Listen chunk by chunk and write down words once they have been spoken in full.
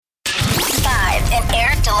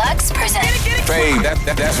Deluxe presents Fade,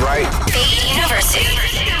 that's right. Fade University.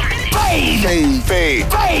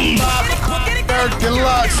 Fade. Derek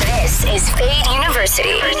Deluxe. This is Fade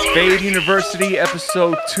University. Fade University,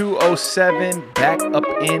 episode 207, back up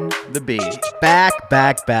in the big. Back.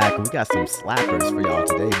 We got some slappers for y'all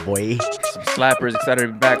today, boy. Some slappers, excited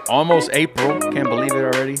to be back. Almost April, can't believe it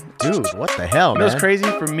already. Dude, what the hell, You know man? what's crazy?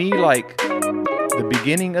 For me, like, the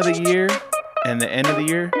beginning of the year and the end of the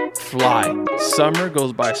year fly. Summer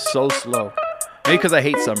goes by so slow. Maybe because I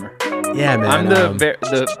hate summer. Yeah, man. I'm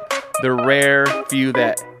the rare few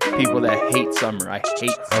people that hate summer.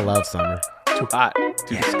 I love summer. too hot,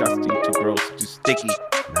 too disgusting, too gross, too sticky.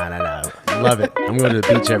 Nah. Love it. I'm going to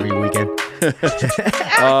the beach every weekend.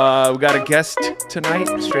 We got a guest tonight,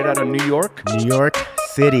 straight out of New York. New York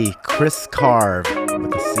City, Chris Carve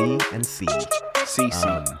with a C and C.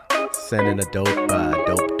 CC. Sending a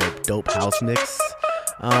dope house mix.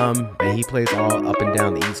 And he plays all up and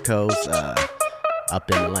down the East Coast, up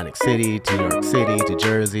in Atlantic City, to New York City, to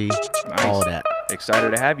Jersey, Nice. all that.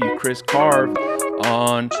 Excited to have you, Chris Carve,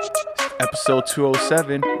 on episode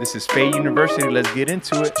 207. This is Fade University. Let's get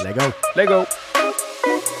into it. Let go. Let go.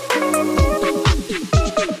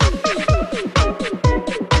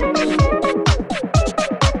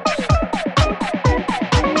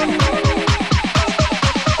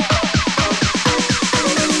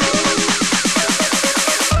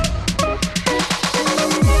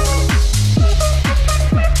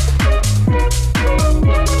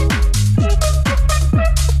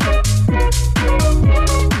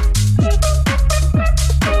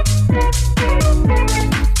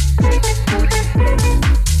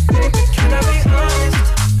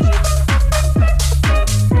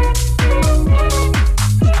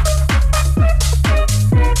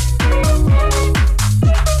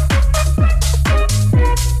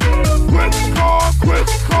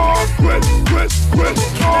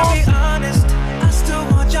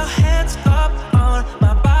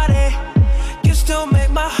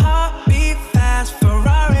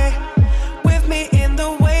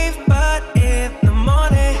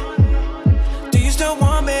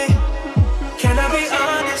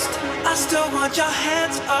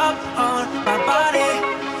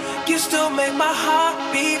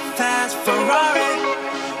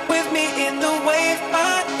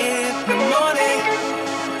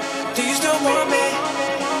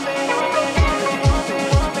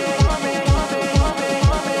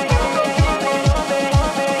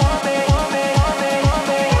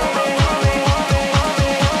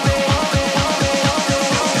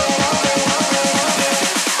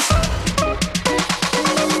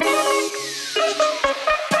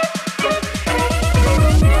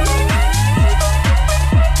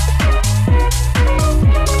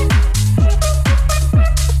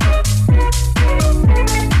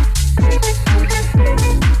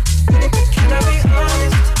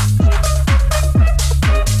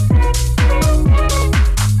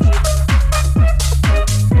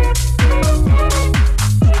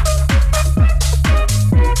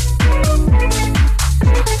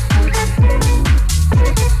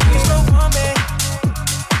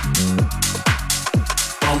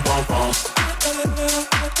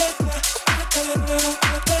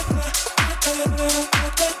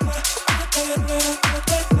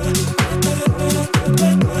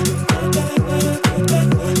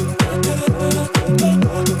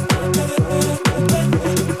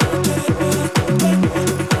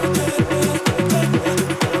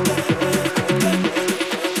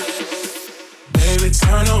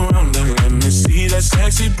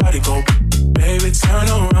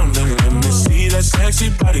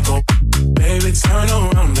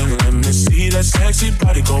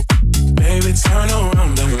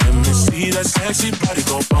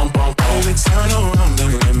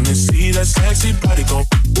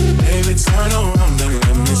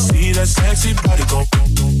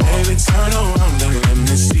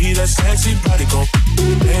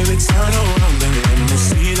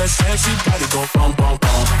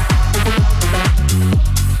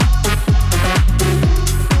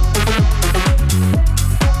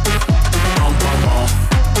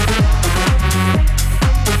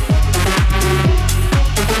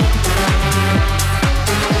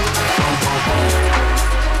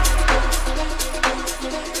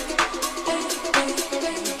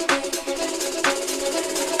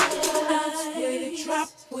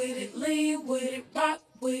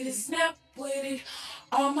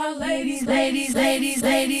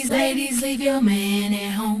 Ladies, leave your man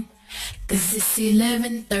at home. 'Cause it's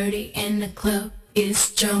 11:30 and the club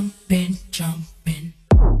is jumping.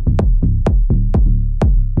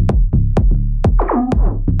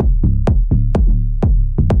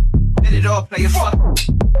 it all, play it fuck.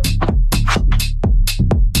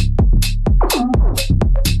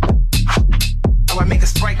 How I make a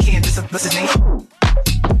Sprite can just a what's his name?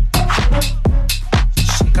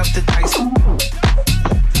 Shake up the dice.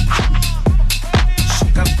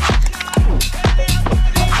 Shake up.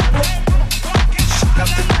 Shake up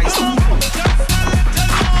the dice.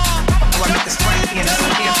 How I make a Sprite can just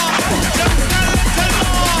a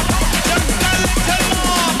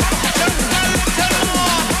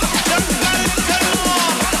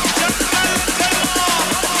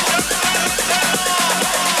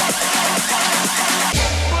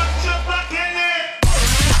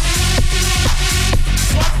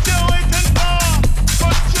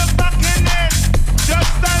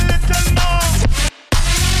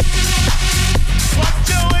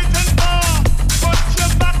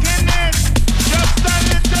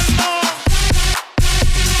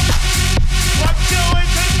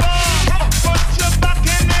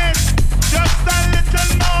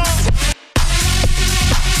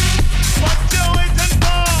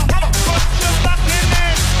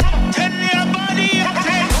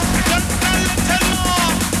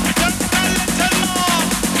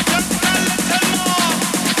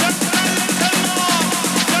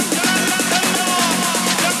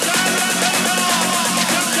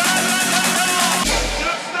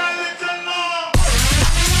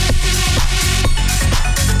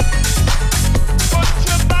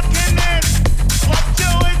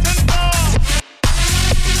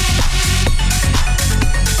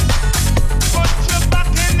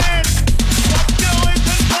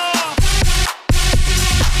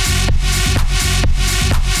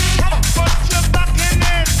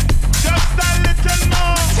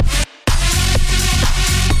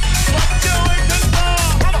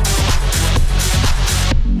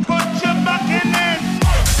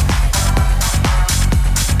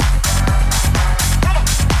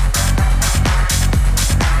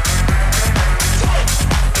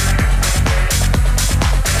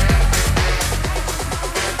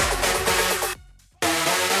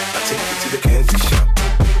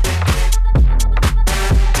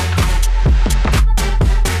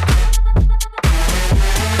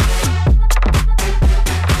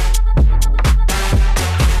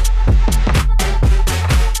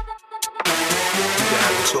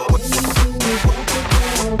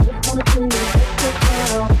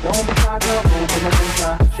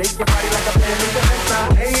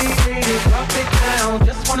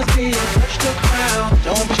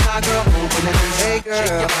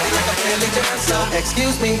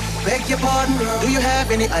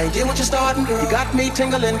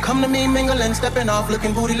tingling, come to me mingling, stepping off,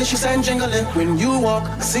 looking bootylicious and jingling. When you walk,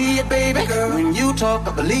 I see it, baby girl. When you talk,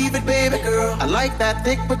 I believe it, baby girl. I like that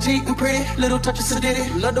thick, petite, and pretty. Little touches of ditty,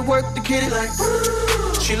 love to work the kitty like.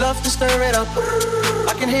 She loves to stir it up.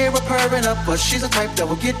 I can hear her purring up, but she's a type that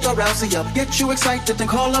will get your rousey up, get you excited, and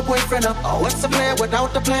call her boyfriend up. Oh, what's a plan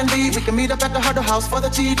without the plan B? We can meet up at the Huddle House for the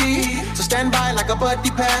TD. So stand by like a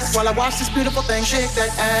buddy pass while I watch this beautiful thing shake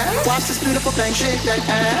that ass. Watch this beautiful thing shake that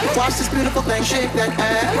ass. Watch this beautiful thing shake that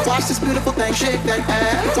ass. Watch this beautiful thing shake that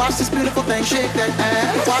ass. Watch this beautiful thing shake that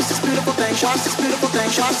ass. Watch this beautiful thing. Watch this beautiful thing.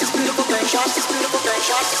 Watch this beautiful thing. Watch this beautiful thing.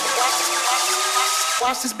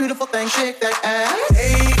 Watch this beautiful thing shake that ass.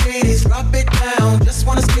 Hey ladies, drop it down. Just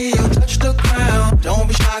wanna see you touch the ground. Don't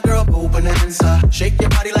be shy, girl, open it inside. Shake your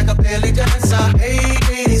body like a belly dancer. Hey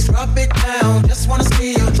ladies, drop it down. Just wanna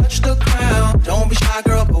see you touch the ground. Don't be shy,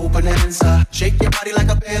 girl, open it inside. Shake your body like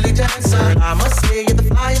a belly dancer. I must say you're the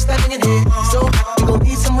flyest thing in here. So you gon'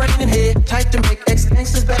 need some rain in here. Type to make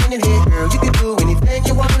ex-gangsters bang in here. Girl, you can do anything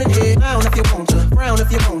you want in here. Down if you want to, frown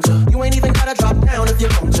if you want to. You ain't even gotta drop down if you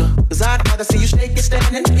want to. Cause I'd rather see you shake it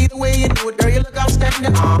standing. Either way you do it, girl, you look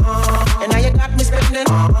outstanding. And now you got me spending.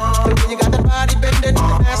 And when you got that body bending,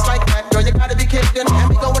 and ass like that, girl, you gotta be kidding. And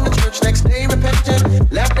we going to church next day repenting.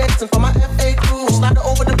 Lap dancing for my FA crew. Slide her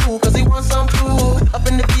over the pool, cause he wants some food. Up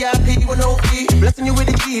in the VIP with no fee. Blessing you with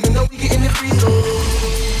the key, even though we getting it free. So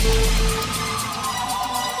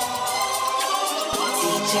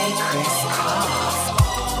DJ Chris Cross.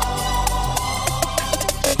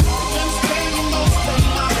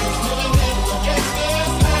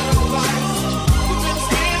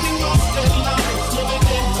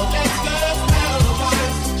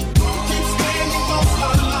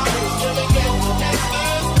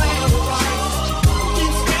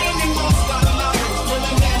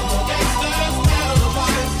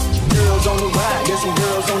 There's some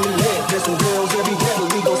girls on the left, there's some girls everywhere,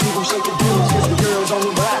 but we gon' see them shake the boots. There's some girls on the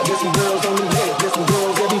right, there's some girls on the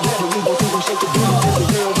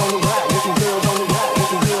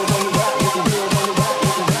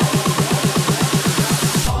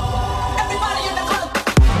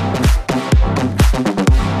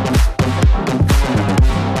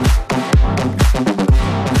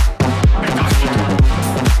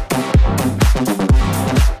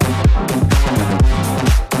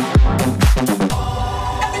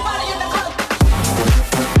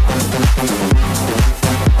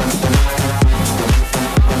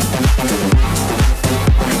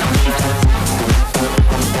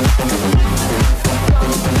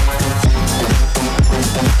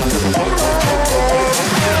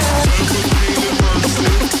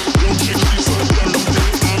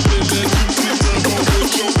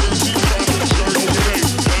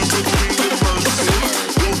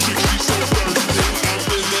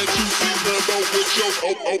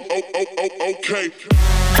Okay.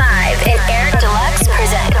 5 and Eric Deluxe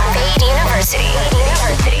present Fade University.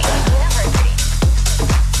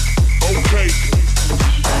 Okay.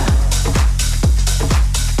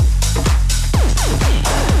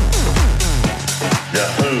 The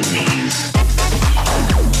homies.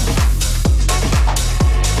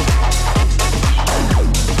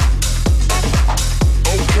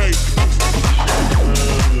 Okay.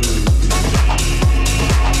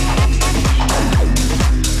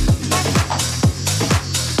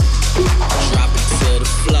 Drop it to the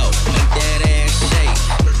floor, make that ass shake.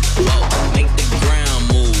 Whoa, make the ground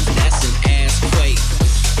move, that's an ass quake.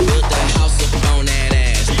 Build the house up on that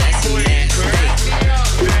ass, that's an ass steak.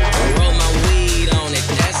 Roll my weed on it,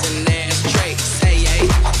 that's an ass trait. Say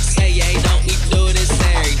yay, don't we do this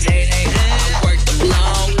every day? I worked them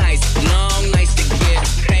long nights to get a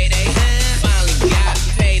payday. Finally got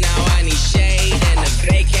paid, now I need shade and a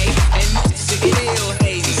vacate. And to kill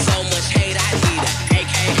hazy, so much hate I need a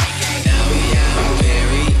AK. Now I'm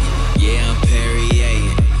Perrier.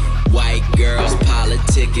 White girls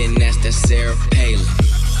politicking, that's that Sarah Palin.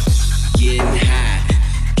 Getting high,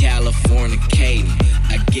 Californicating.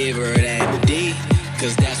 I give her that D,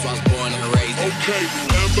 cause that's why I was born and raised. Okay,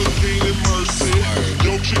 Lamborghini Mercy.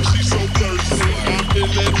 Yo, chick, she so thirsty. I'm in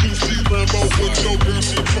that juicy Lambo with your girl,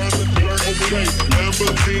 she tryna flirt. Okay,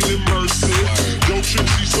 Lamborghini Mercy. Yo, chick,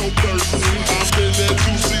 she so thirsty. I'm in that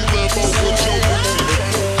juicy Lambo with your girl, she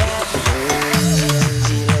tryna flirt.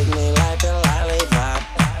 She lick me like a lollipop.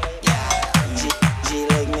 She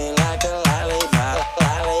lick me like a lollipop.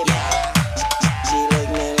 She lick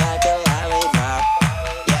me like a lollipop.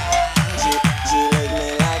 She lick me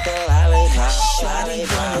like a lollipop. Shawty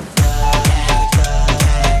wanna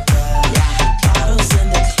bottles in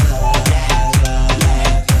the club.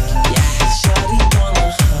 Shawty wanna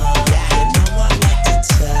hug. You know I like to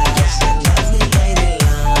touch. That lovely lady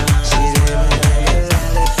long. She lick me like a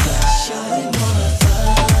lollipop. Shawty wanna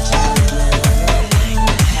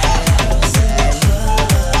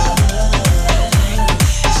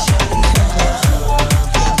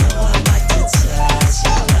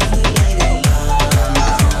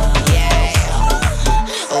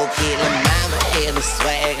okay, the mama had a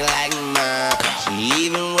swag like mine. She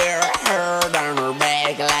even wear a herd on her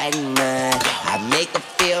back like mine. I make her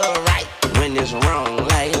feel right when it's wrong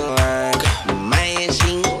like mine. Man,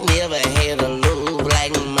 she never had a love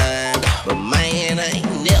like mine. But man, I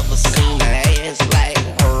ain't never seen an ass like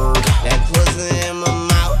her. That pussy in my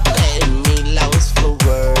mouth had me lost for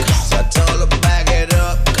words. So I told her back it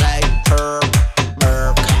up like burp.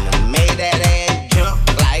 And I made that ass jump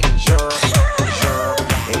like jerk.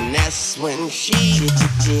 And that's when she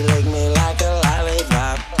licked me like a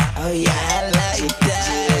lollipop. Oh yeah, I like that.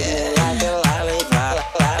 She licked me like a lollipop.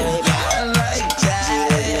 I like that. She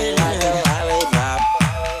licked me like a lollipop.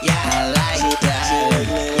 Yeah, I like that. She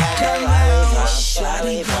licked me like a lollipop.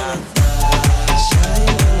 Lollipop. Shawty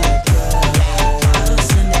wanna go.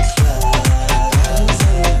 Bottles in the club.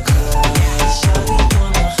 Shawty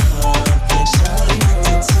wanna hug. Shawty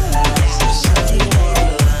wanna touch. Shawty wanna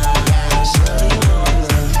love. Shawty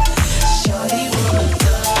wanna. Shawty wanna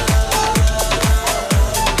go.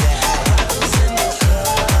 Bottles in the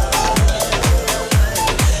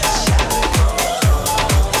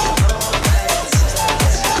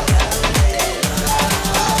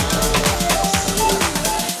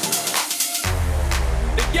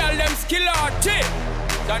The girl them skill out chick.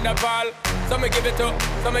 Thunderball. Some give it to,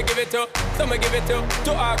 some give it to, some give it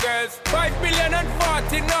to our girls. 5 million and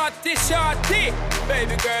 40 naughty shorty.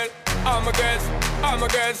 Baby girl, all my girls.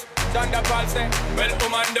 Thunderball say, well,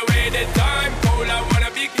 I'm on the way, the time cold. I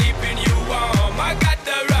wanna be keeping you warm. I got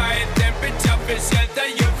the right temperature for shelter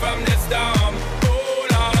you from the storm.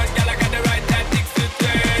 Hold on, girl, I got the right tactics to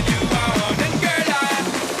turn you on. And girl, I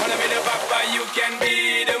wanna be the papa, you can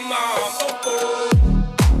be the mom. Oh, oh.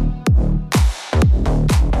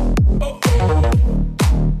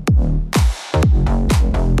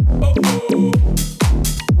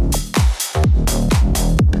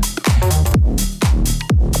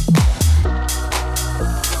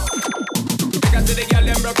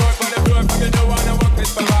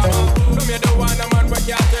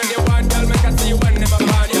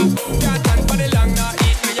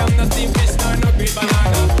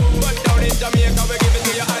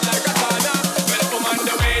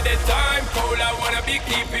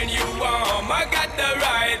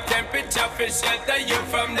 Shelter you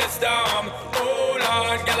from the storm. Hold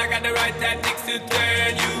on, girl, I got the right tactics to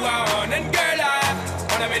turn you on. And girl, I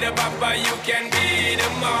wanna be the papa, you can be the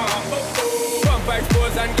mom. Oh, oh. Bump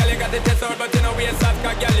expose and girl, you got the test out, but you know we ain't soft,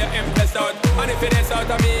 cause girl, you impressed out. And if it is out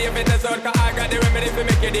of me, if it is out, cause I got the remedy for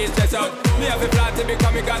make you de-stress out. Me have a plan to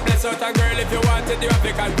become a God bless out. And girl, if you want it, you have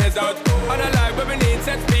to confess out. And a life where we need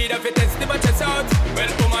set speed, if it is to my chest out.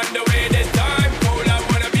 Well, woman, the way this time, cool, I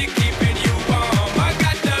wanna be keeping you warm. I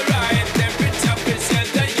got the right temperature to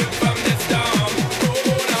shelter you from the storm.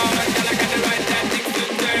 Hold on, girl, I got the right tactics to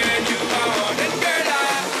turn you on. And girl,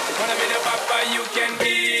 I wanna be the papa, you can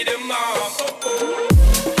be the mom.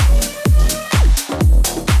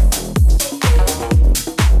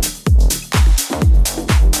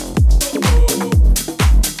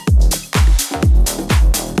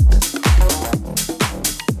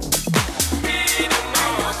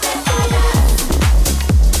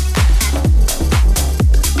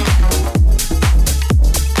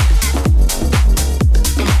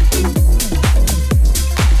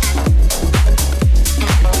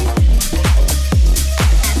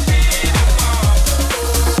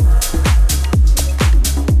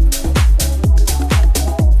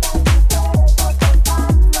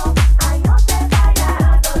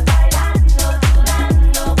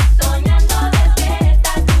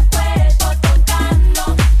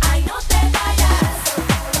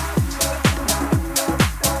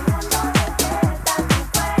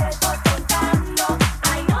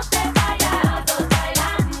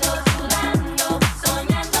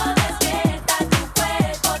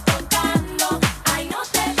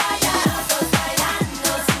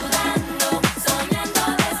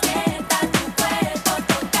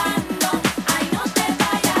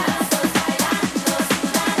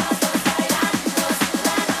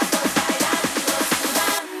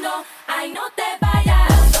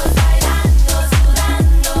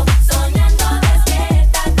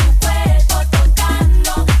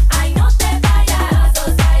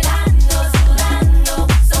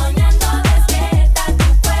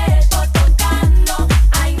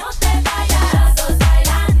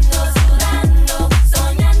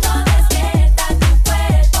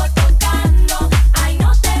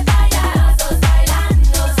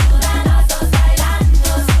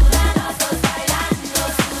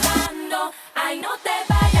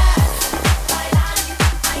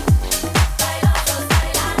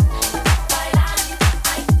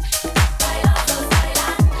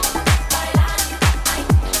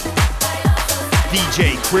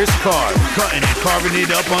 DJ Chris Carr, cutting and carving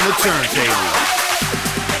it up on the turntable.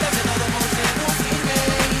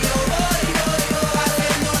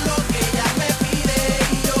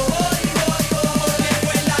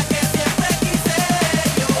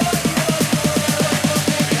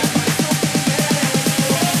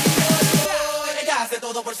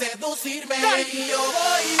 Por seducirme y yo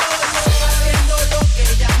voy haciendo lo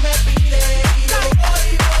que ella me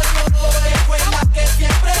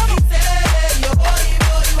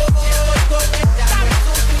pide y yo voy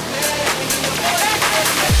que fue la que siempre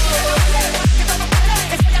quise yo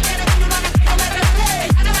voy siento con ella no es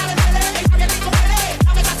sufrirme y yo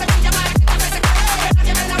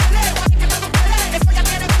voy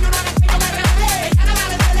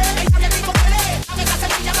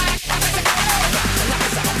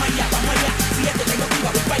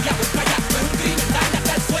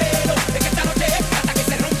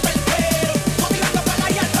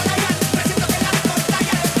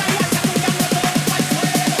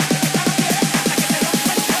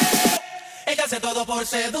ya hace todo por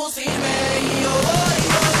seducirme y yo voy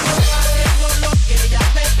haciendo lo que ella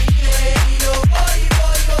me pide y yo voy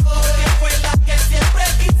que fue la que siempre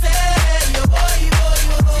quise yo voy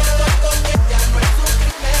siento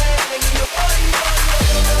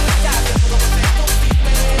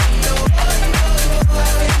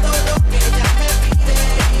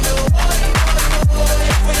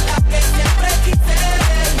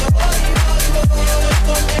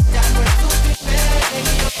con ella no es sufrirme y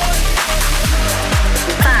yo voy.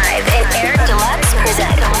 Five and Eric Deluxe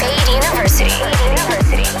present Fade University.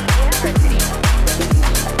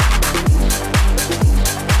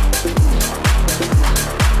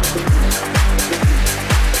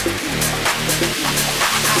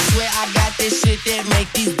 I swear I got this shit that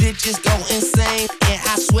make these bitches go insane. And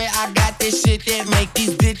I swear I got this shit that make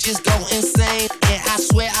these bitches go insane. And I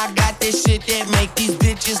swear I got this shit that make these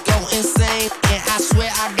bitches go insane. And I swear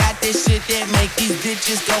I got this shit that make these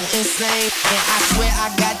bitches go insane. And I swear I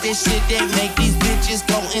got this shit that make these bitches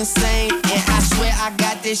go insane. And I swear I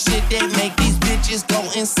got this shit that make these bitches go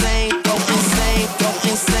insane. Go insane, go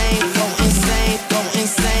insane, go insane, go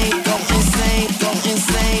insane, go insane, go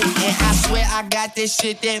insane. And I swear I got this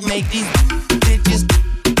shit that make these bitches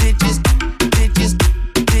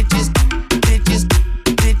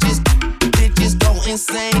go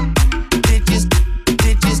insane.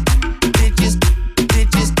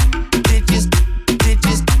 Bitches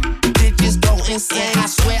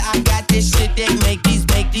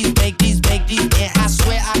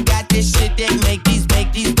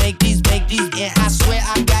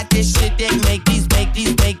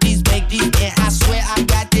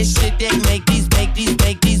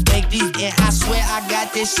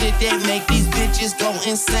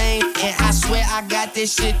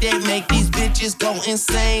this shit that make these bitches go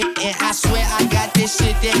insane. And I swear I got this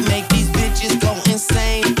shit that make these bitches go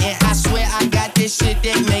insane. And I swear I got this shit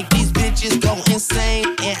that make these bitches go insane.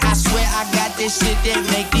 And I swear I got this shit that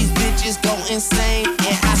make these bitches go insane.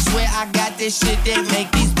 And I swear I got this shit that make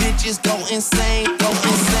these bitches go insane. Go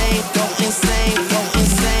insane, go insane, go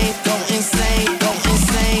insane, go insane, go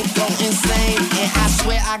insane, go insane. And I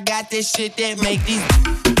swear I got this shit that make these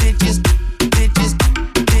bitches, bitches,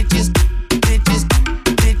 bitches, bitches,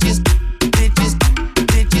 bitches, bitches,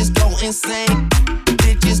 bitches go insane.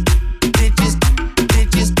 Bitches, bitches,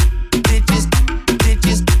 bitches, bitches,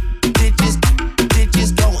 bitches, bitches, bitches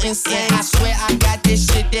go insane. I swear I got this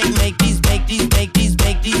shit that make these.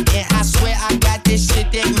 And I swear I got this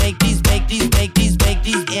shit that make these.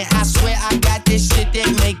 And I swear I got this shit that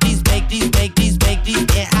make these.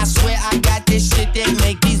 And I swear I got this shit that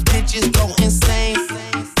make these bitches go insane.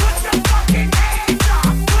 Put your fucking hands up.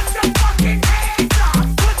 Put your fucking hands up.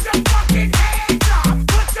 Put your fucking hands up.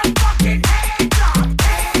 Put your fucking hands up.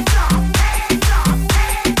 Hands up. Hands up.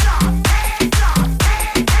 Hands up.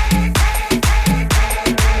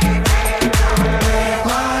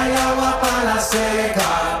 Hay agua para la seca,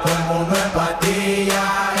 todo el mundo en patilla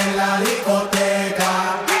en la discoteca.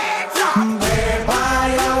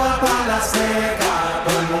 Hay agua para la seca,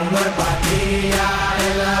 todo el mundo en patilla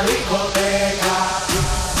en la discoteca.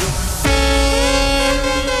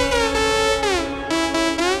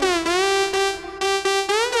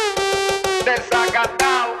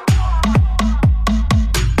 Desacatao.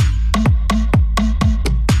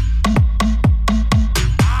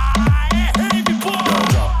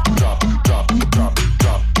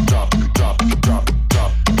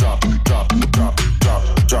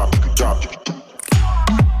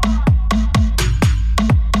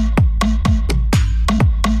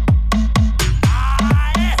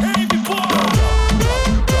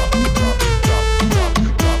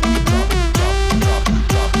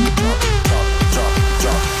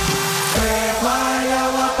 Hay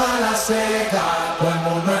agua para la seca, todo el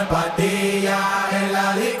mundo en patilla en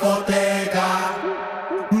la discoteca.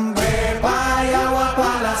 Hay agua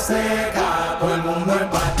para la seca, todo el mundo en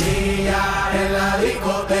patilla en la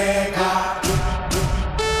discoteca.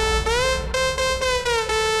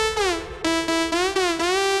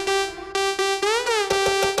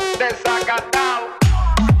 Desacatao.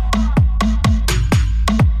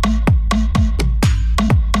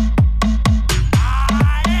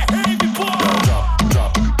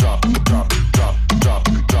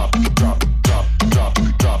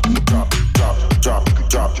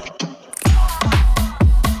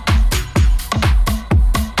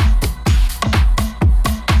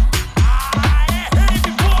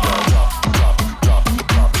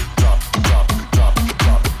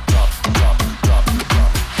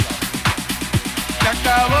 Se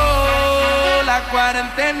acabó la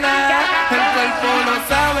cuarentena, el cuerpo lo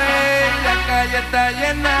sabe, la calle está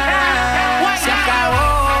llena. Se acabó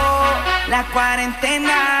la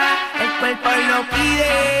cuarentena, el cuerpo lo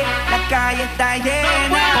pide, la calle está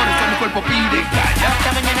llena. Por eso mi cuerpo pide calle. Hasta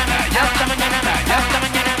mañana, hasta mañana, hasta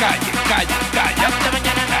mañana. Calle, calle, calle. Hasta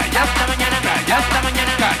mañana, hasta mañana, hasta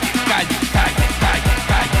mañana. Calle, calle, calle, calle,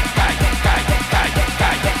 calle, calle, calle, calle,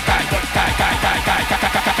 calle, calle, calle, calle,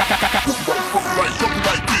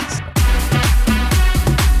 Like this.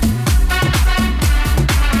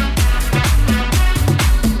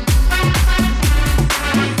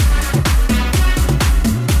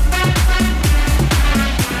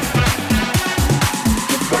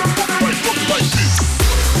 Like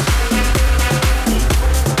this.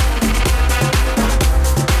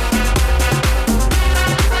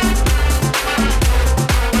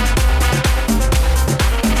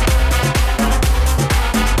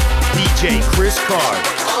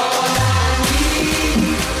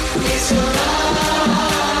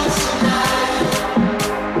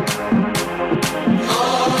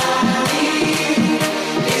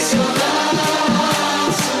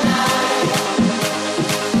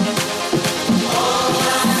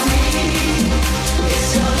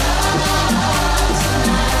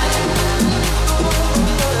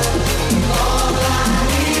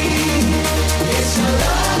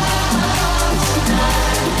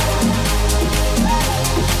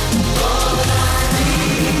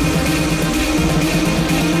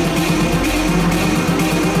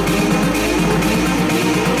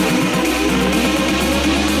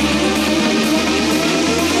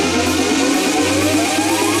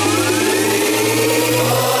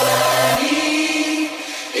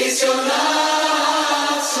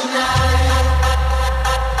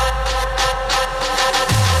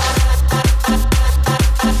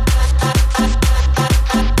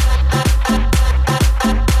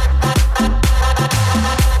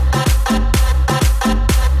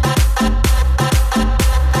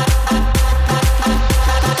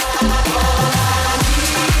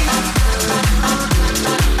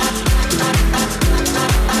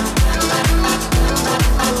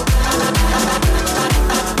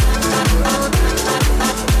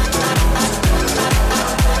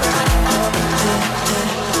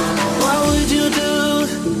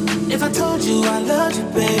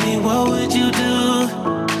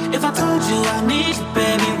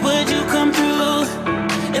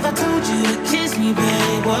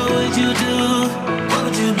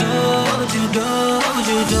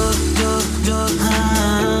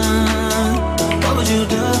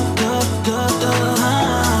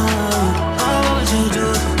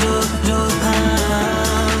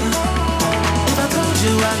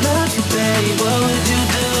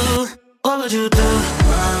 would you do?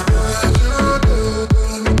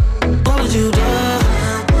 What would you do?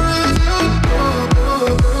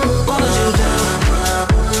 What would you do?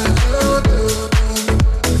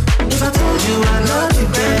 If I told you I love you,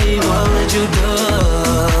 babe, what would you do?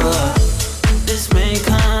 This may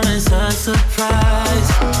come as a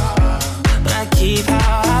surprise, but I keep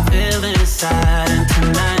how I feel inside. And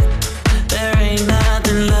tonight, there ain't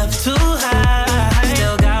nothing left to hide.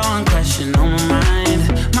 Still got one question on my mind,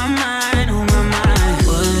 on my mind.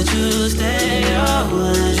 Would you stay or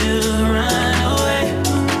would you run away?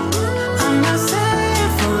 I'm not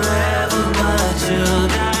saying forever, but you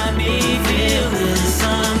got me feeling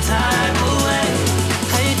some type of way.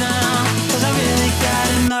 Hey down, 'cause I really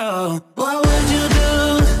gotta know. What would you do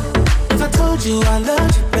if I told you I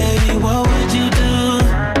loved you, baby? What would you do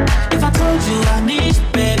if I told you I need you,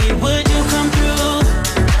 baby? Would you come through?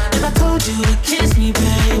 If I told you to kiss me,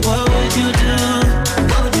 baby, what would you do?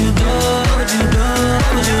 What would you do? What would you do?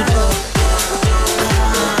 What would you do?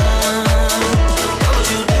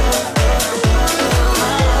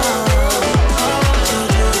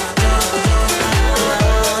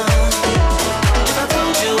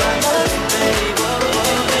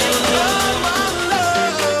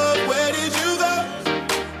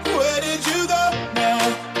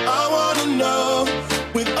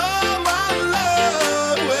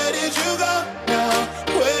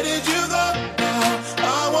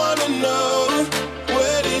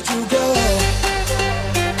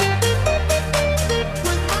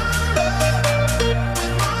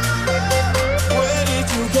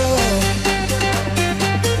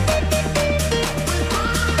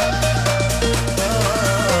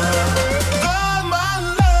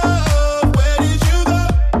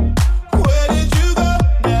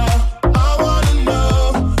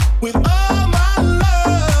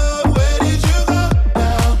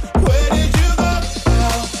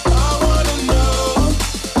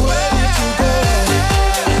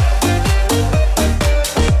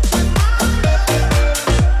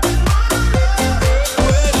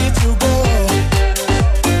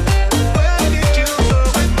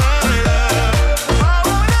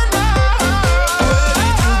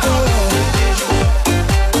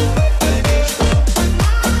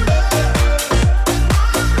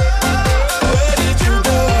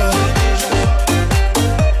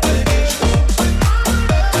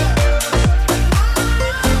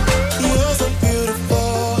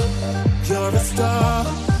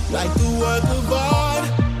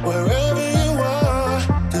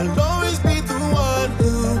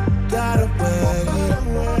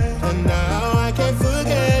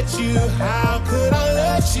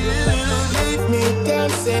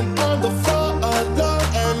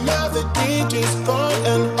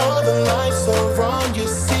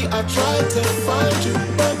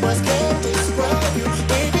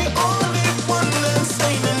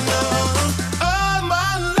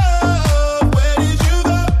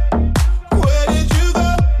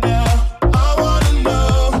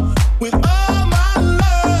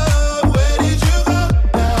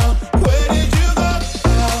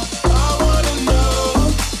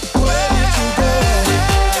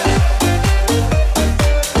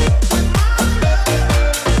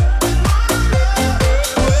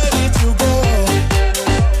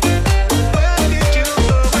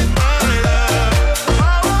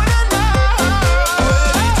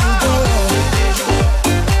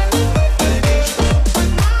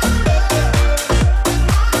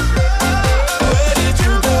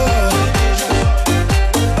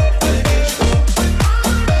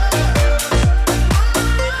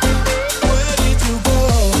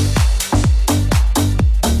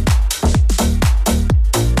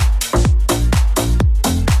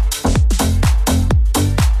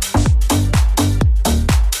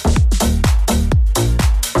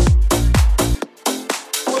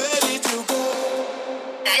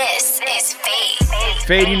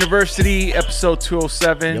 Fade University, episode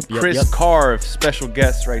 207. Yep, Chris Carve, special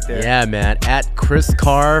guest right there. Yeah, man. At Chris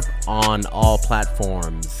Carve on all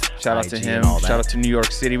platforms. Shout out to him. Shout out to New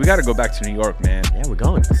York City. We got to go back to New York, man. Yeah, we're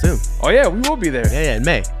going soon. Oh, yeah, we will be there. Yeah, in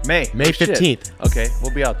May. May 15th. Okay,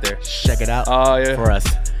 we'll be out there. Check it out yeah. for us.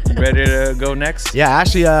 You ready to go next? Yeah,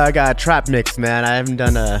 actually, I got a trap mix, man. I haven't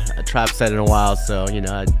done a trap set in a while, so,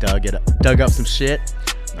 I dug up some shit.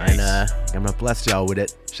 Nice. And I'm gonna bless y'all with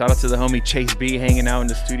it. Shout out to the homie Chase B hanging out in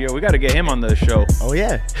the studio. We got to get him on the show. Oh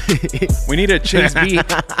yeah. We need a Chase B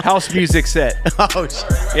house music set. Oh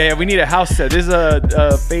shit. Yeah, we need a house set. This is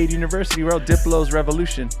a Fade University World Diplo's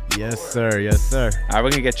Revolution. Yes sir. Yes sir. All right,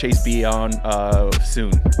 we're gonna get Chase B on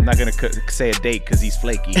soon. I'm not gonna say a date because he's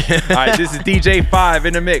flaky. All right, this is DJ 5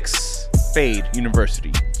 in the mix. Fade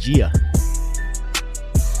University. Yeah.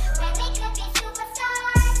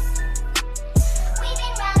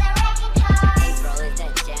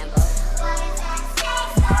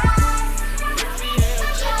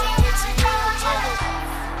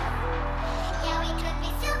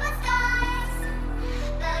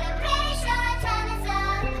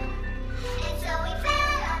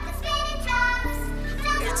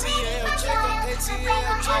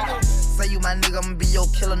 Say you my nigga, I'ma be your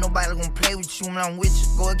killer. Nobody gon' play with you when I'm with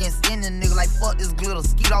you. Go against any nigga like fuck this glitter.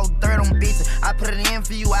 Skeet all dirt on bitches. I put it in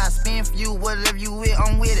for you, I spin for you. Whatever you with,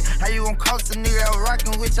 I'm with it. How you gon' cost a nigga out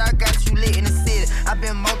rockin' with you? I got you lit in the city. I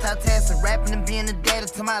been multitasking, rapping and being the daddy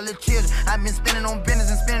to my little children. I been spinning on business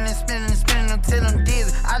and spinning and spinning and spinning until I'm dizzy.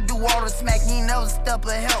 I do all the smack, you ain't never step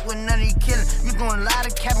or help with none of you killin'. You doing a lot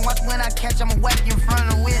of capping, watch when I catch, I'ma whack you in front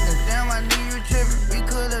of the witness. Damn, I knew you were trippin'. We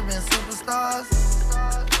could've been superstars.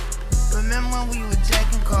 Remember when we were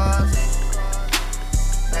jacking cars?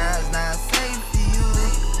 Now it's not safe for you.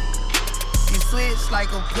 You switch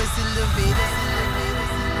like a pussy little bit.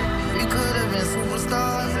 We could've been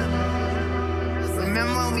superstars.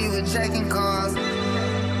 Remember when we were jacking cars?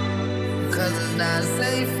 Cause it's not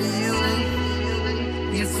safe for you.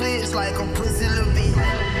 You switch like a pussy little bit.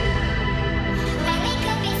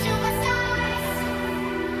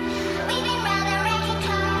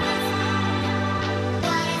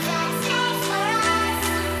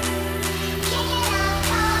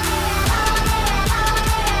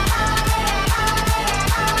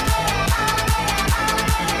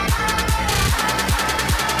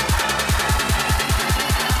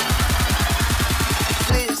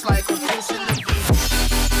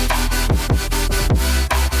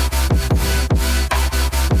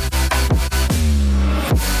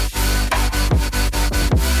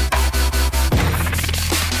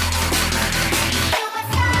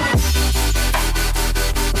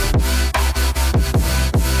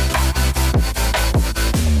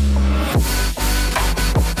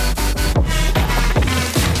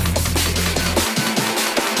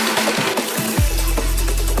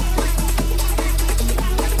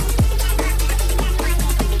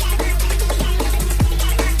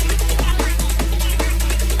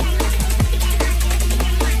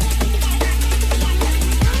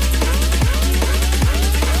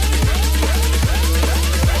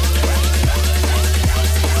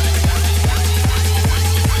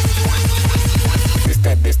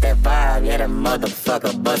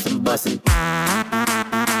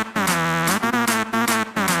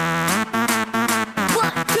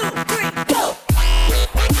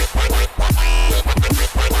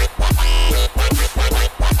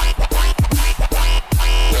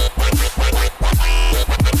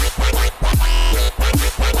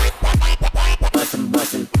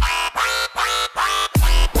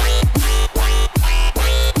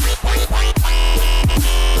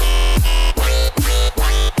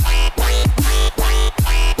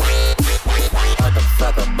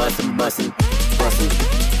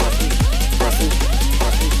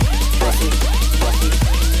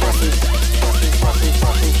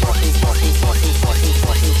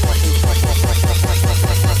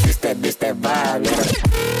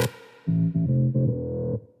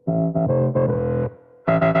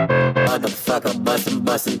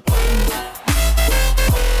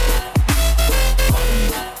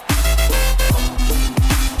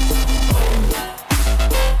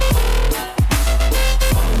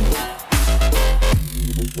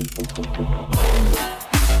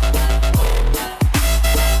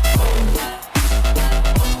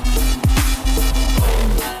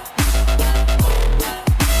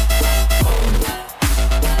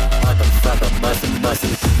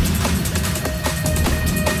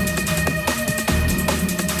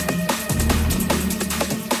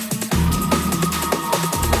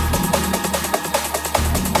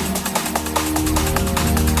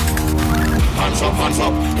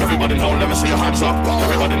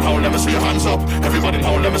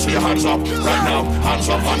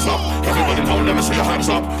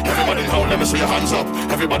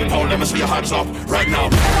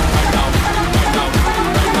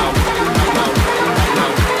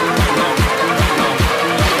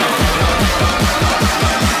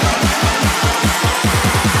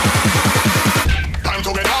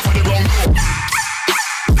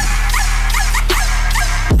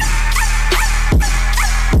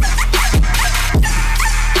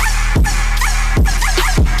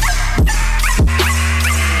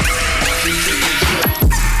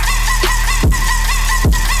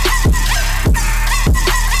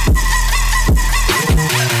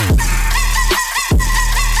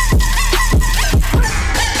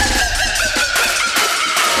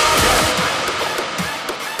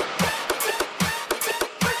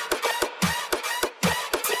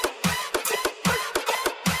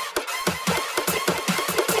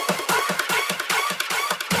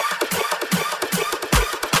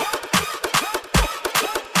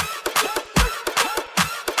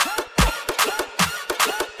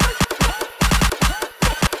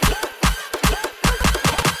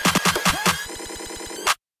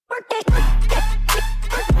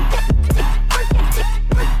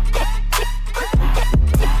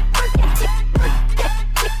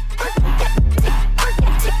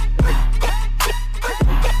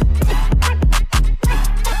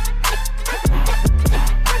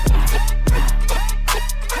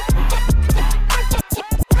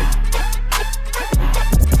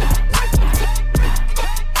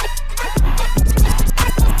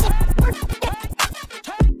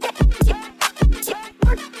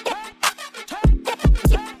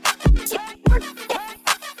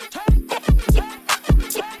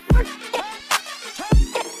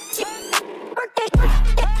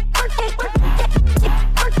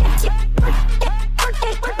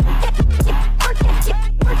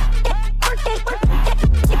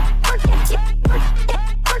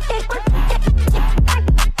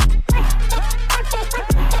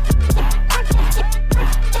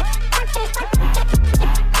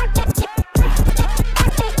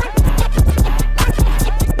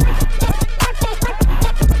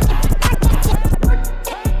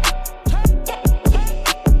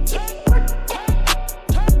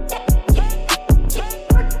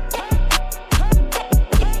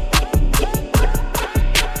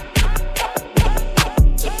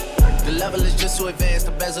 too advanced.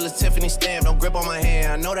 The bezel is Tiffany stamp. Don't grip on my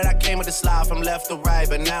hand. I know that I came with the slide from left to right,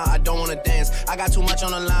 but now I don't wanna dance. I got too much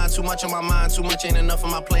on the line, too much on my mind, too much ain't enough of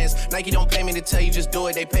my plans. Nike don't pay me to tell you just do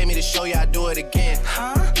it. They pay me to show you I do it again.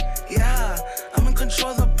 Huh? Yeah, I'm in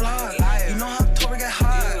control of the block. You know how October get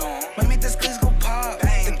hot. Might make this place go pop.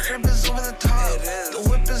 The crib is over the top. The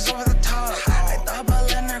whip is over the top. I thought about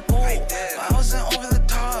letting her go, but I wasn't over the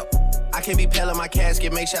top. I can't be pale in my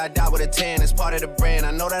casket, make sure I die with a tan. It's part of the brand.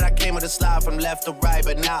 I know that I came with a slide from left to right,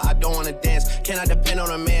 but now I don't wanna dance. Can I depend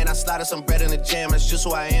on a man? I slided some bread in the jam, that's just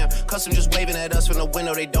who I am. Custom just waving at us from the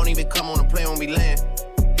window, they don't even come on the plane when we land.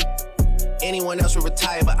 Anyone else would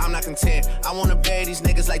retire, but I'm not content. I wanna bury these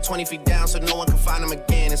niggas like 20 feet down so no one can find them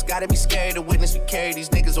again. It's gotta be scary to witness me carry these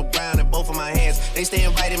niggas around in both of my hands. They stay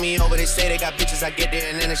inviting me over, they say they got bitches, I get there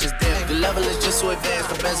and then it's just them. The level is just too advanced,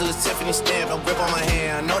 the bezel is Tiffany stamp. Don't grip on my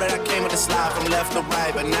hand, I know that I came with the slide from left to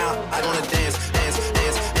right, but now I wanna dance, dance,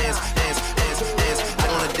 dance, dance, dance, dance, dance. I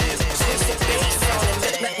wanna dance, dance, dance, dance,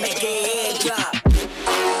 dance, dance. Make your head drop.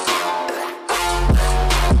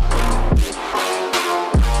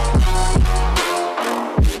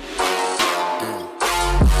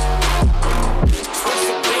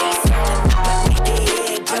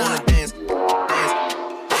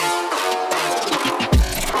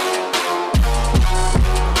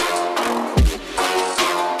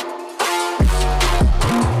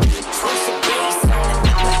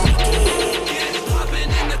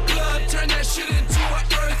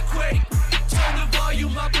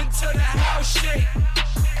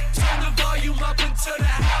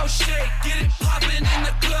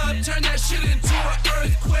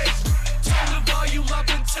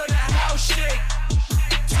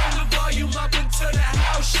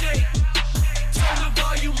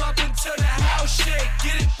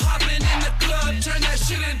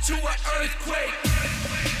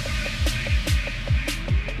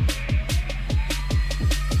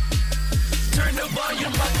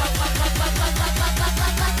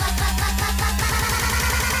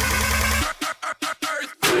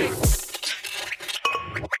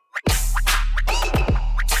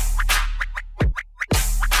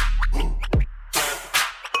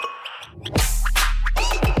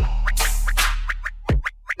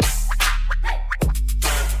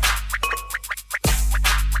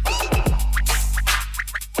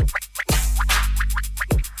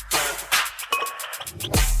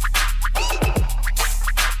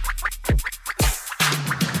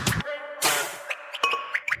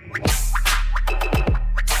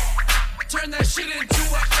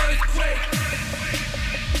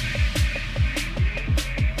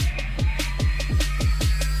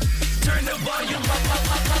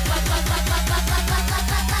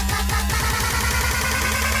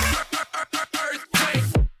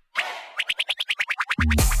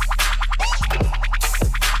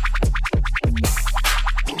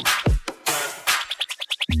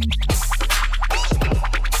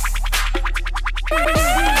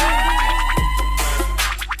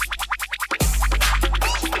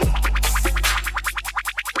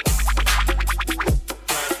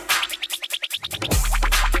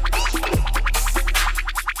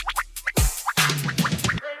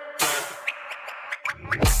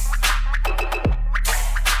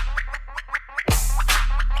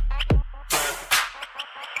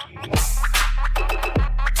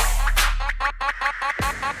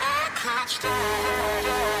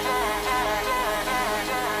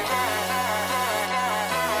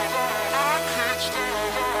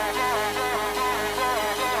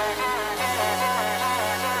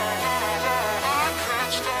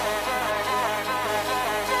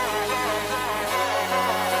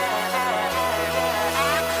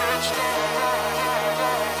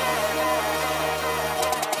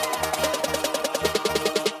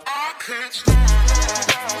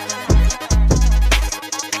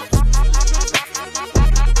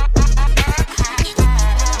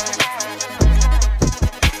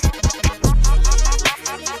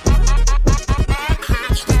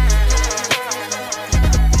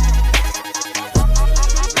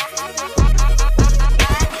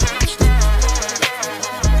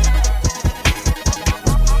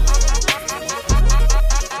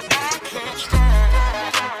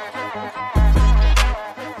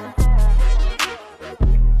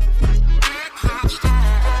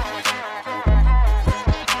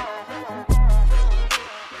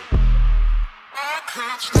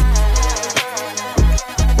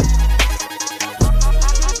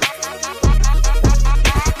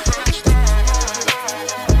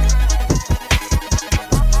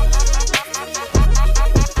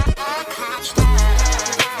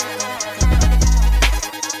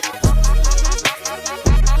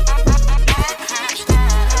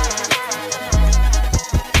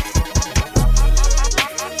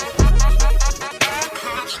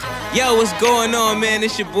 Yo, what's going on, man?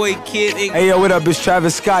 It's your boy Kid. Hey, yo, what up? It's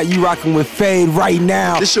Travis Scott. You rocking with Fade right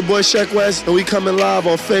now. This your boy Sheck West, and we coming live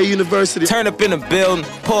on Fade University. Turn up in the building,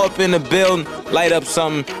 pull up in the building, light up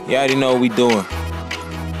something. You already know what we doing.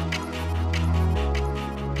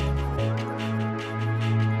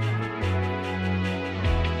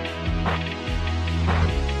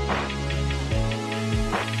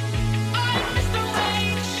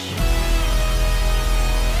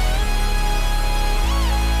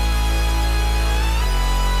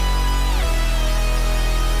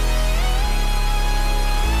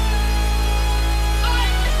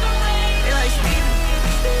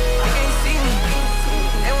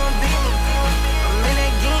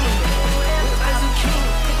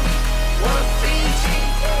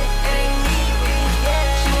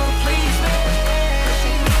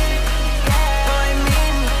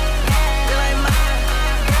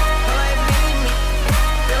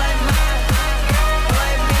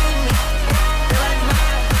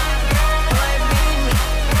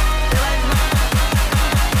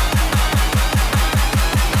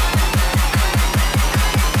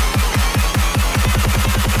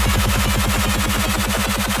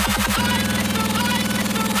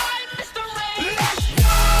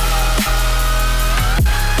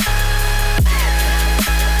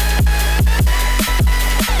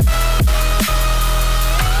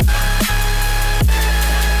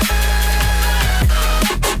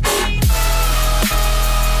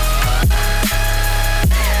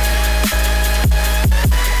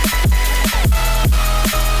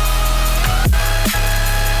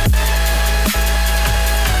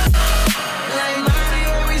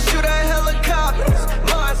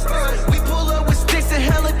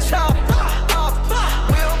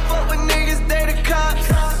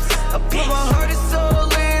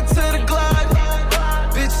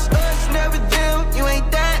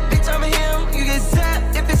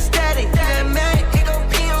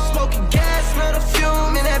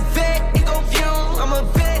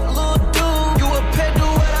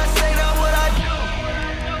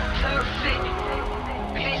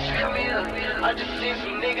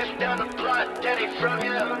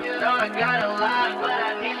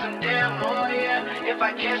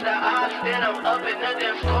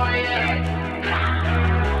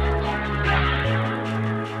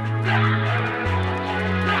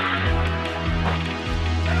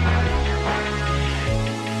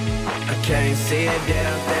 Can't see a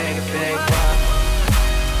damn thing if it ain't pop.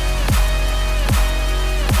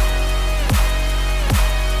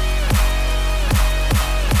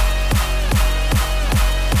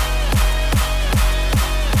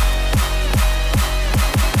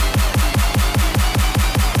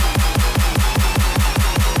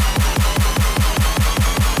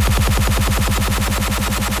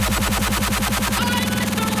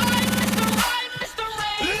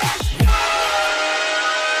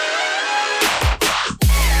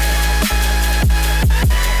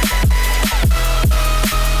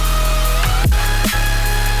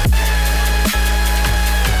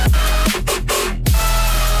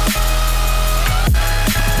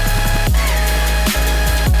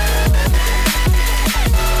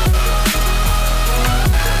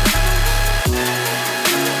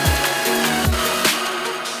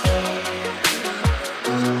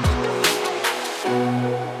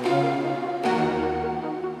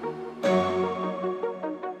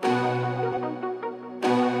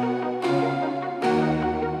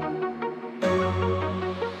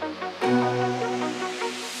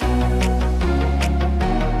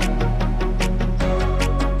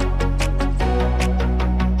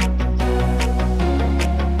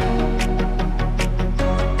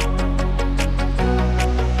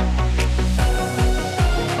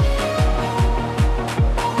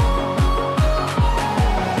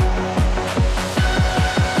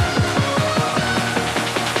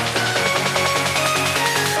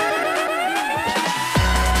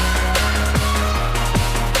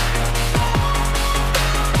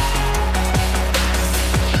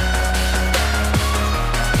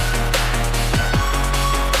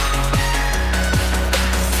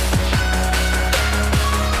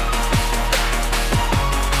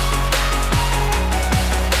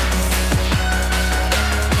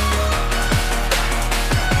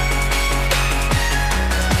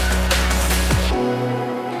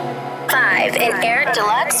 and Eric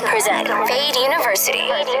Deluxe present Fade University.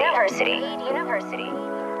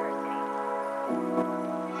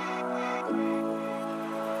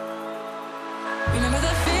 Remember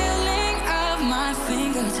the feeling of my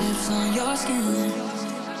fingertips on your skin,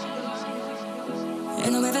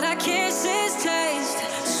 and the way that our kisses taste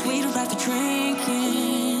sweet after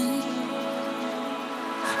drinking,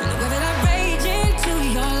 and the way that I rage into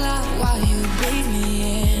your love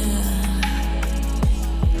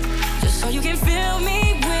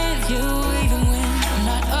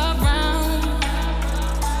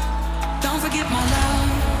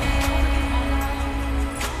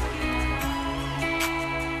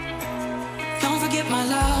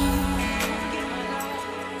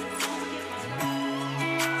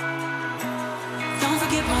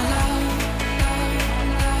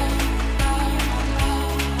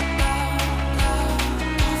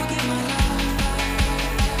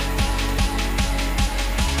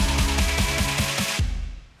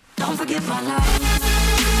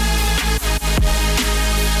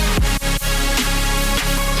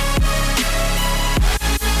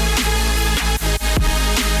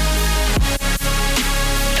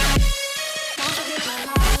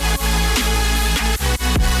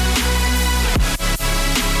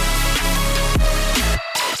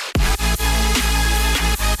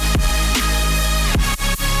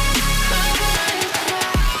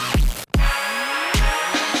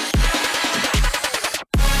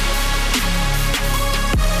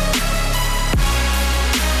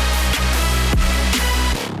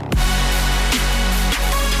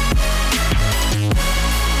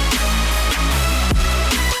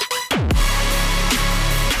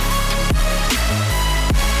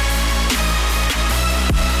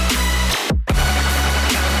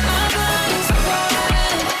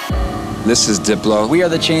This is Diplo. We are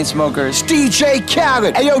the Chainsmokers. DJ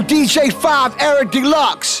Khaled. Ayo, DJ 5, Eric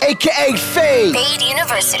Deluxe, aka Fade. Fade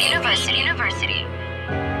University.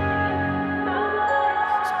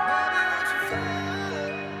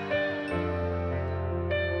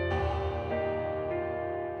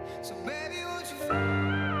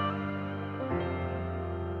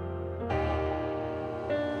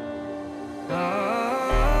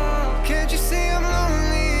 Can't you see I'm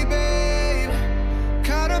lonely, babe?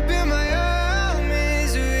 Caught up in my own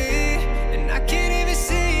misery, and I can't even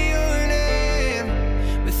see your name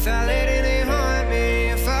without letting it haunt me.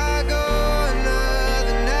 If I go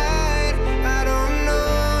another night, I don't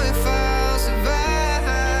know if I'll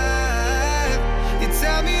survive. You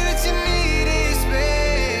tell me that you needed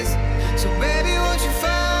space, so baby, won't you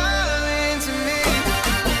fall into me?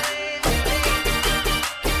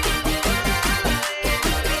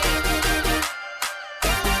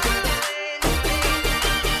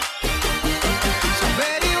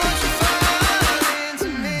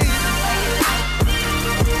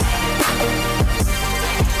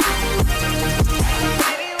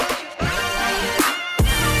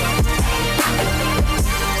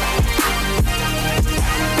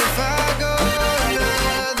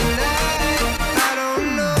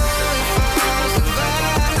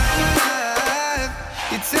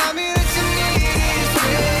 Tell me that you need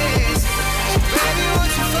space, so baby,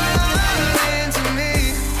 won't you fall into me?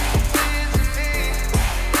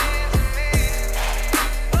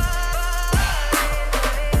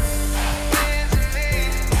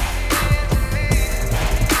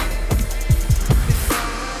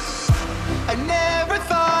 I never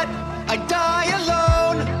thought I'd die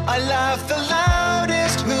alone. I laughed the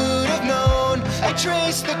loudest, who'd have known? I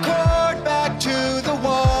traced the cord back to the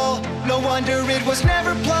wall. No wonder it was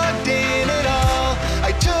never plugged in at all.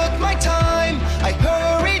 I took my time, I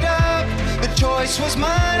hurried up. The choice was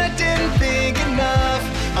mine, I didn't think enough.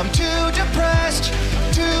 I'm too depressed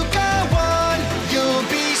to go on. You'll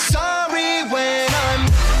be sorry when I'm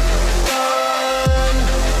gone.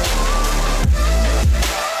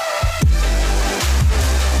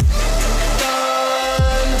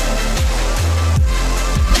 Gone.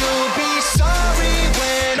 You'll be sorry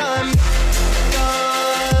when I'm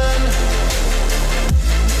gone.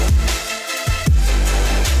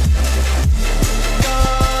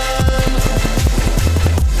 Gone.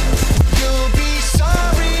 You'll be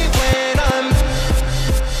sorry when I'm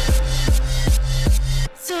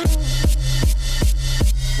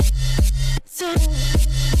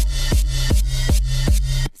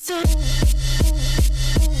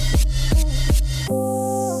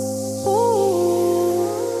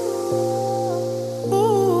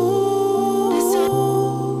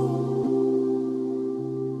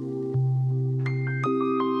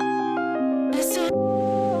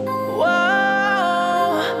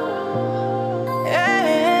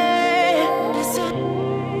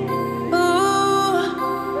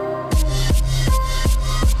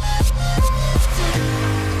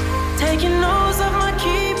Taking notes off my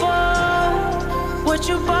keyboard. What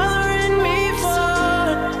you bothering me for?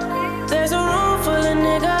 There's a room full of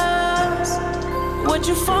niggas. What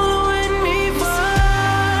you following me for?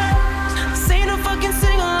 Sing a fucking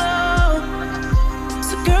sing along.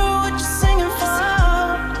 So girl, what you singing for?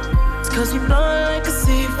 It's cause we blowing like a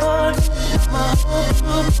C4. My whole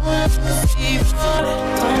like a C4.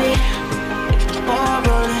 20, ball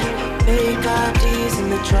rolling. Big IDs in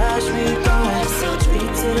the trash, we going.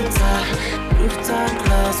 Street to the top, rooftop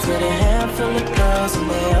glass with a handful of girls, and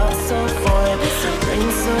they all so foreign. Rain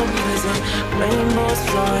so blizzard, rainbows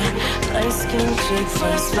flowing. Light skin chick,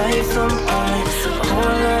 first flight from Orange. A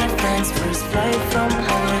whole lot of friends, first flight from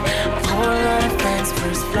Orange. A whole lot of friends,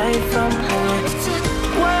 first flight from Orange.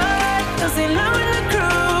 Why? Cause they loving the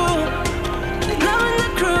crew. They loving the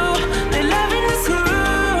crew. They loving the crew.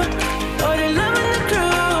 Oh, they loving the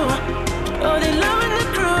crew. Oh, they loving the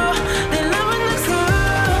crew. They loving the crew.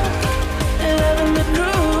 They loving the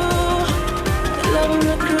crew. They loving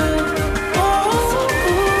the crew. Oh,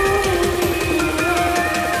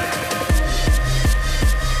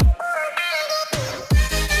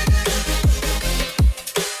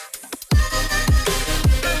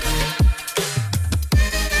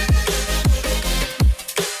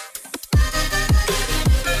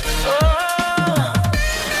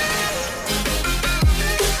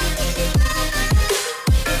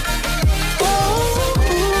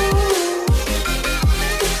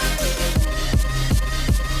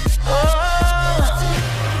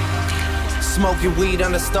 Smoking weed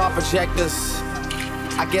under star projectors.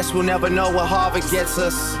 I guess we'll never know what Harvard gets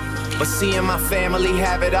us. But seeing my family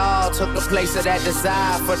have it all took the place of that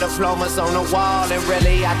desire for diplomas on the wall. And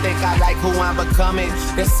really, I think I like who I'm becoming.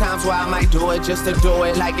 There's times where I might do it just to do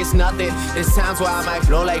it like it's nothing. There's times where I might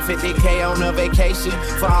blow like 50K on a vacation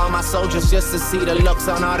for all my soldiers just to see the looks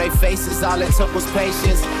on all their faces. All it took was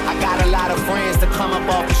patience. I got a lot of friends that come up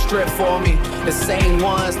off the strip for me, the same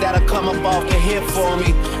ones that'll come up off the hip for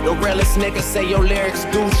me. The realest niggas say your lyrics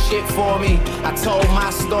do shit for me. I told my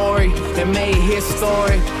story and made his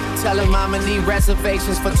story. Tell him I'ma need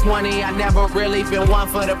reservations for 20. I never really been one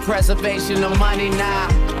for the preservation of money now.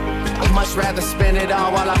 I'd much rather spend it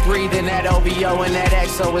all while I'm breathing. That OVO and that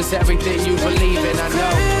XO is everything you believe in, I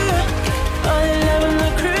know. All the love in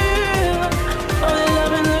the crib, all the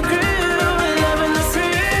love in the crib, all the love in the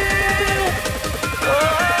crib. Oh,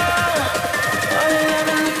 all the love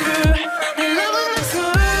in the crib, the love in the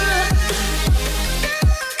crib.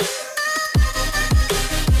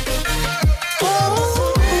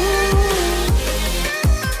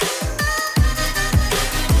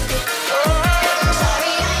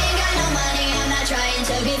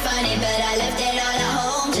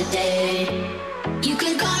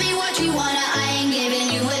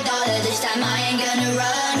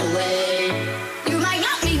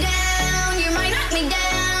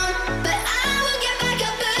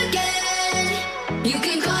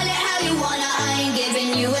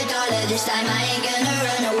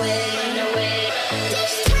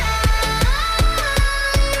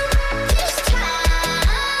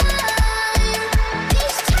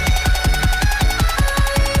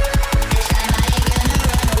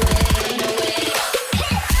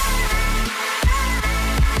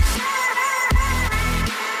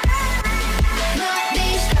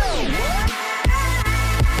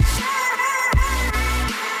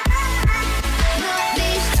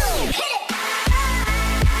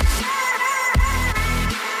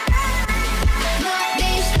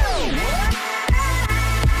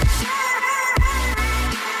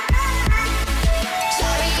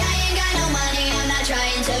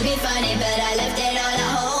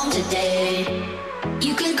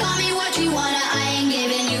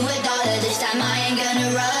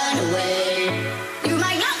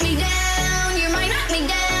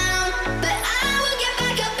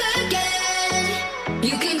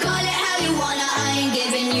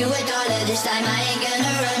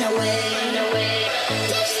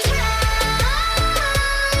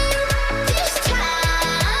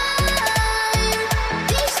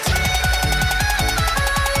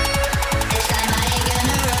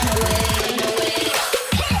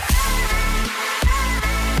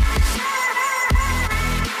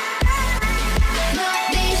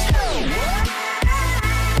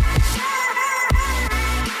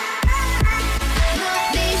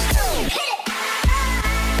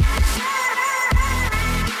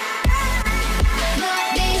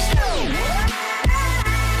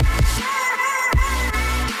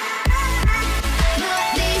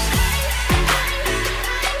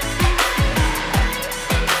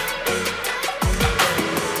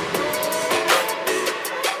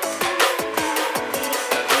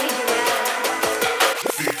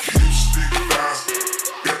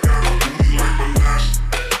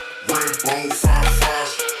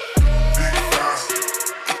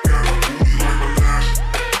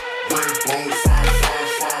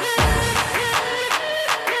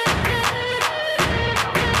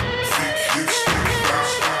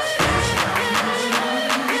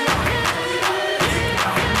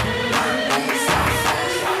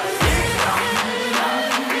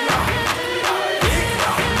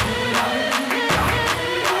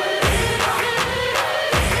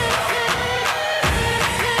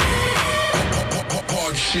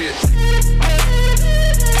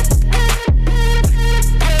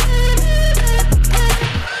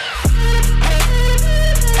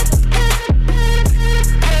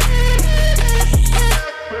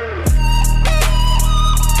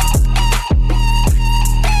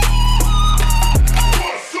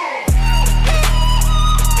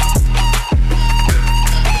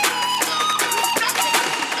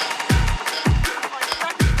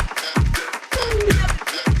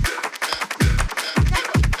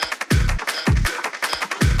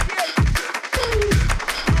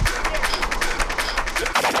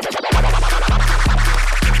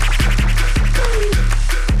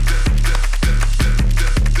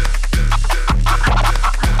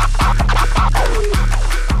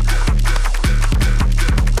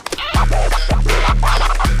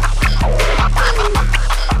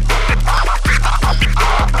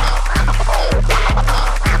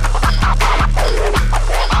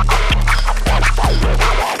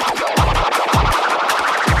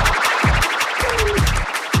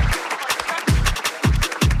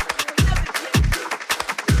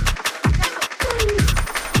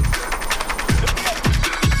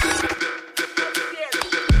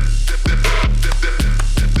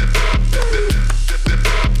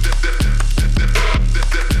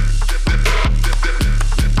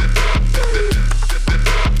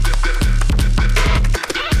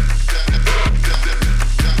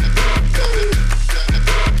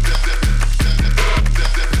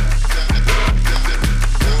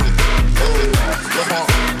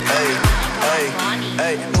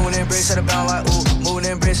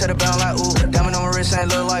 bitch had a bound like ooh. Diamond on my wrist ain't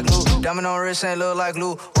look like glue. Diamond on my wrist ain't look like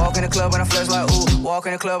glue. Walk in the club and I flex like ooh. Walk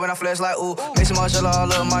in the club and I flex like ooh. Mix martial all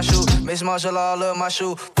love my shoe. Mix martial all love my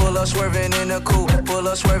shoe. Pull up swerving in the coupe. Pull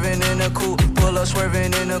up swerving in the coupe. Pull up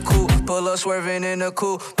swerving in the coupe. Pull up swerving in the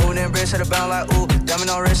coupe. Moving them bricks had a bound like ooh. Diamond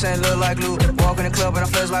on wrist ain't look like glue. Walk in the club and I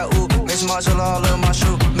flex like ooh. Mix martial all love my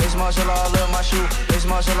shoe. Mix martial all love my shoe. Mix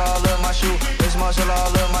martial all love my shoe. Mix martial all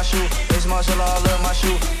love my shoe. Mix martial all love my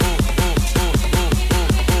shoe.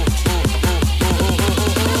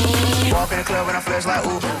 Walk in the club and I flex like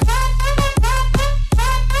ooh.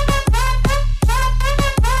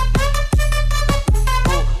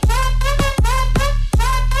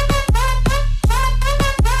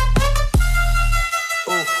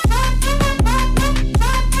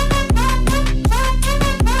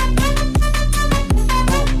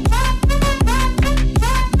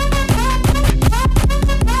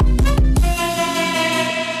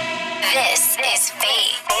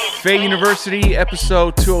 Fade University,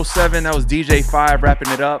 episode 207. That was DJ 5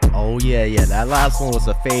 wrapping it up. Oh, yeah. That last one was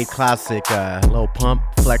a Fade classic. Little pump,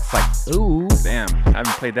 flex like, ooh. Damn, I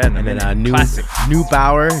haven't played that in a minute. And then classic. New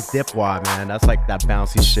Bauer, Dipwad, man. That's like that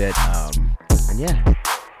bouncy shit. And yeah,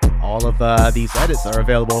 all of these edits are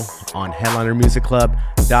available on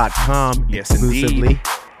headlinermusicclub.com exclusively. Indeed.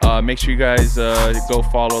 Make sure you guys go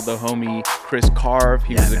follow the homie Chris Carve.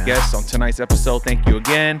 He was a guest on tonight's episode. Thank you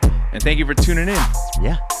again. And thank you for tuning in.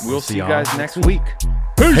 Yeah. We'll see you guys next week.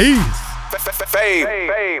 Peace.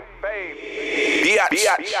 Fade.